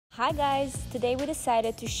Hi guys, today we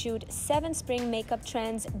decided to shoot 7 spring makeup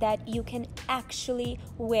trends that you can actually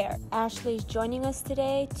wear. Ashley is joining us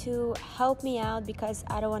today to help me out because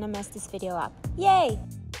I don't want to mess this video up. Yay!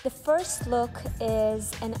 The first look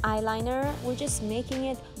is an eyeliner. We're just making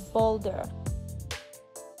it bolder.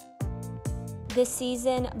 This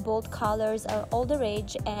season, bold colors are all the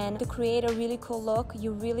rage, and to create a really cool look,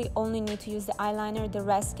 you really only need to use the eyeliner. The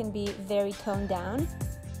rest can be very toned down.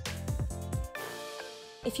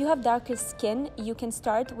 If you have darker skin, you can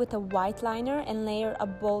start with a white liner and layer a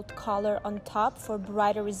bold color on top for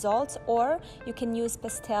brighter results, or you can use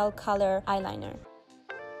pastel color eyeliner.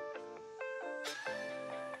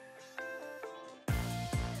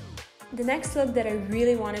 The next look that I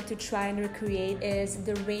really wanted to try and recreate is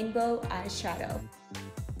the rainbow eyeshadow.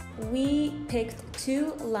 We picked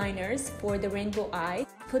 2 liners for the rainbow eye,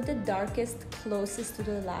 put the darkest closest to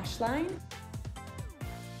the lash line.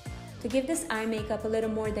 To give this eye makeup a little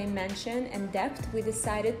more dimension and depth, we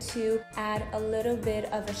decided to add a little bit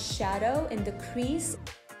of a shadow in the crease.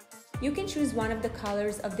 You can choose one of the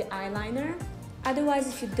colors of the eyeliner. Otherwise,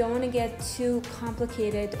 if you don't want to get too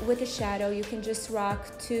complicated with the shadow, you can just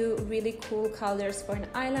rock 2 really cool colors for an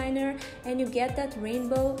eyeliner and you get that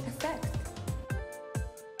rainbow effect.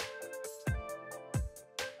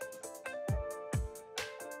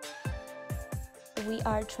 We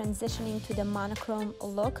are transitioning to the monochrome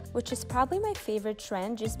look, which is probably my favorite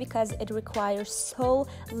trend just because it requires so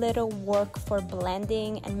little work for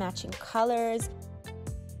blending and matching colors.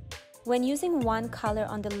 When using one color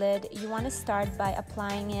on the lid, you want to start by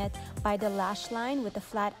applying it by the lash line with a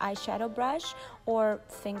flat eyeshadow brush or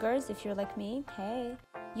fingers if you're like me, hey.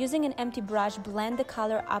 Using an empty brush, blend the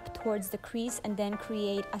color up towards the crease and then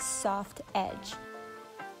create a soft edge.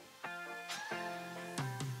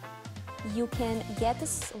 You can get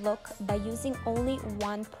this look by using only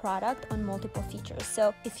one product on multiple features.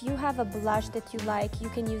 So if you have a blush that you like, you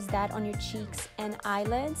can use that on your cheeks and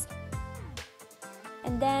eyelids.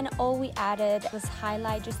 And then all we added was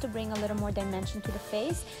highlight just to bring a little more dimension to the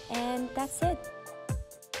face, and that's it.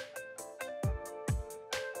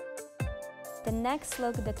 The next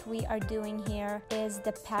look that we are doing here is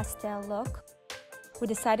the pastel look. We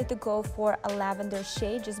decided to go for a lavender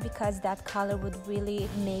shade just because that color would really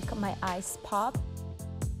make my eyes pop.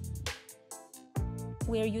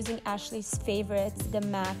 We're using Ashley's favorite, the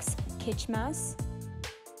MAC's Kitsch Mask.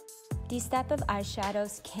 These type of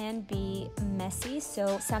eyeshadows can be messy,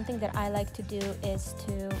 so something that I like to do is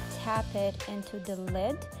to tap it into the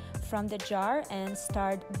lid from the jar and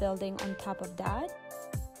start building on top of that.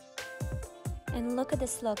 And look at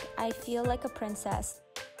this look, I feel like a princess.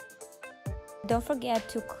 Don't forget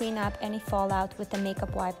to clean up any fallout with the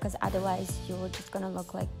makeup wipe because otherwise you're just gonna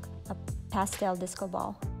look like a pastel disco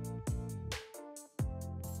ball.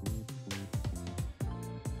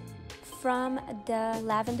 From the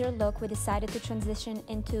lavender look, we decided to transition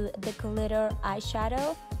into the glitter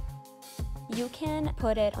eyeshadow. You can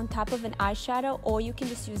put it on top of an eyeshadow or you can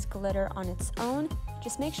just use glitter on its own.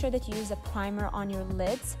 Just make sure that you use a primer on your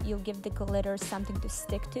lids. You'll give the glitter something to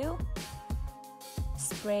stick to.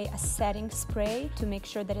 Spray a setting spray to make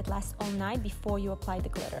sure that it lasts all night before you apply the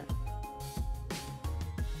glitter.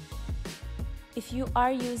 If you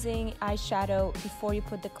are using eyeshadow before you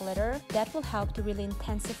put the glitter, that will help to really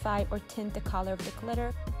intensify or tint the color of the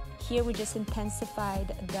glitter. Here we just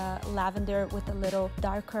intensified the lavender with a little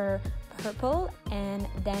darker purple, and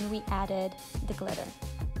then we added the glitter.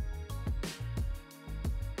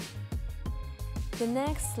 The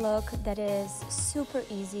next look that is super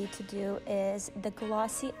easy to do is the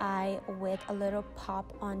glossy eye with a little pop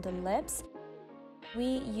on the lips.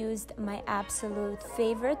 We used my absolute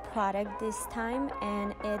favorite product this time,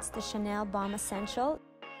 and it's the Chanel Baume Essentiel.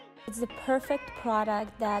 It's the perfect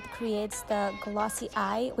product that creates the glossy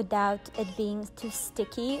eye without it being too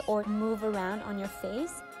sticky or move around on your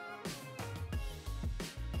face.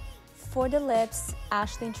 For the lips,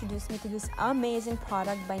 Ashley introduced me to this amazing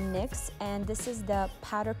product by NYX, and this is the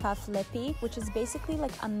Powder Puff Lippy, which is basically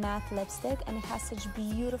like a matte lipstick, and it has such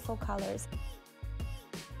beautiful colors.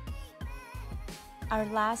 Our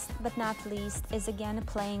last but not least is again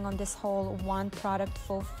playing on this whole one product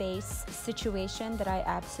full face situation that I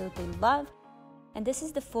absolutely love, and this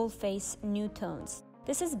is the Full Face New Tones.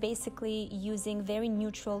 This is basically using very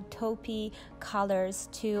neutral taupey colors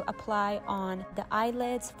to apply on the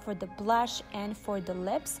eyelids, for the blush, and for the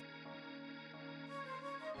lips.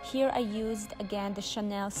 Here I used again the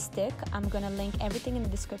Chanel stick. I'm gonna link everything in the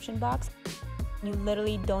description box. You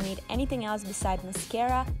literally don't need anything else besides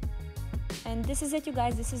mascara. And this is it, you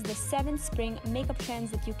guys. This is the 7 spring makeup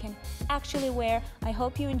trends that you can actually wear. I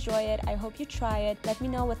hope you enjoy it. I hope you try it. Let me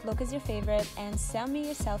know what look is your favorite and send me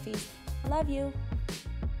your selfies. Love you.